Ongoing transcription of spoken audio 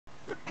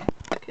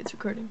it's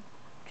recording.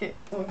 Okay.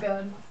 Oh my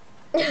god.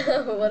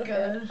 What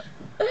god.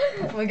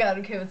 Oh my god,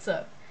 okay, what's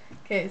up?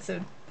 Okay, so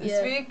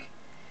this week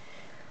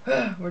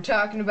we're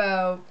talking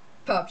about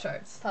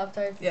Poptarts.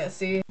 Poptarts. Yeah,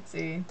 see,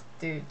 do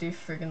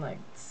freaking like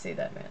see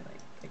that, man,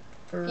 like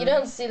if you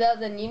don't see that,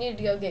 then you need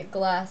to go get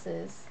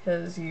glasses.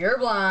 Cause you're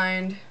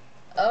blind.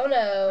 Oh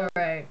no. All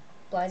right.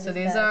 Blind. So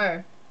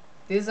is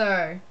these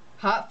are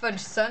hot fudge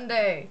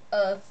sundae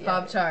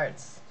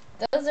Poptarts.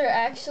 Those are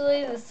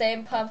actually the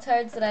same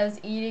Poptarts that I was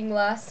eating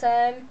last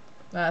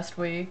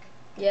week.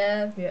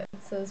 Yeah. Yeah.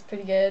 So it's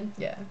pretty good.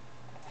 Yeah.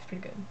 It's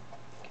pretty good.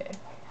 Okay.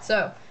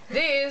 So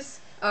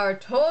these are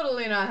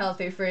totally not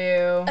healthy for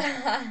you.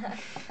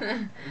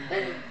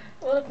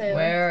 What a fail.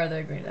 Where are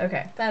the green?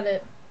 Okay. Found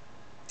it.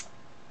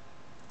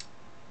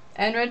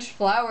 Enriched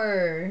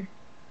flour.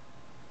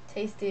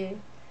 Tasty.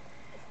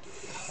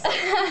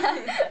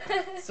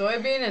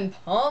 Soybean and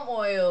palm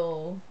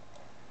oil.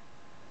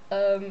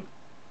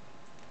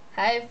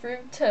 High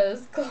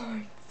fructose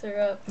corn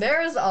syrup.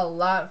 There's a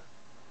lot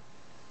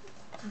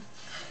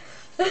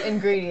of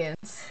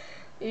ingredients.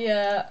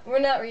 Yeah, we're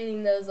not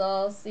reading those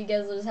all, so you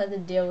guys will just have to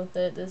deal with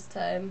it this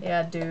time.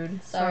 Yeah,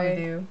 dude. Sorry.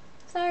 Dude.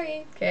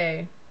 Sorry.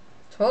 Okay.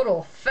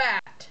 Total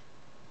fat.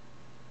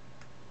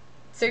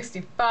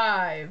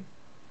 65.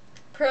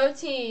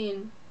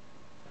 Protein.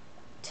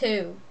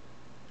 2.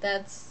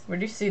 That's...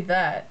 Where'd you see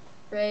that?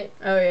 Right.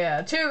 Oh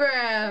yeah, 2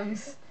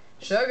 grams.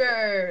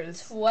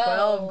 Sugars.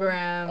 12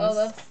 grams. Oh,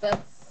 that's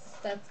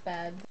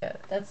bad. Yeah.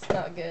 That's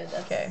not good.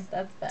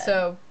 That's bad.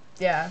 So,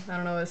 yeah, I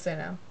don't know what to say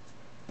now.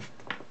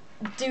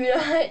 Do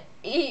not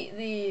eat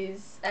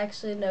these.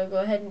 Actually, no, go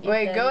ahead and eat them.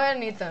 Wait, go ahead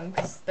and eat them,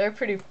 because they're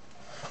pretty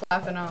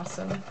flapping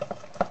awesome.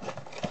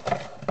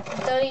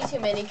 Don't eat too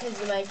many, because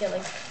you might get,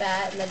 like,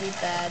 fat, and that'd be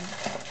bad.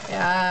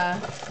 Yeah.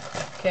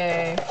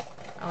 Okay.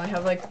 I only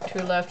have, like,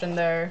 2 left in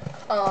there.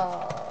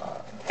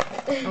 Aww.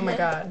 Oh my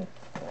god.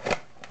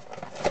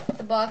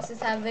 The box is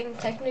having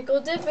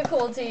technical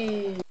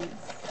difficulties.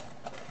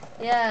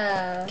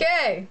 Yeah.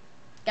 Okay.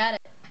 Got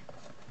it.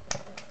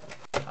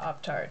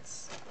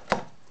 Pop-Tarts.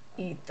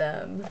 Eat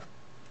them.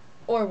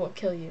 Or we'll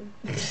kill you.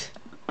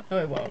 No,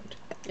 it won't.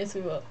 Yes,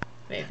 we will.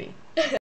 Maybe.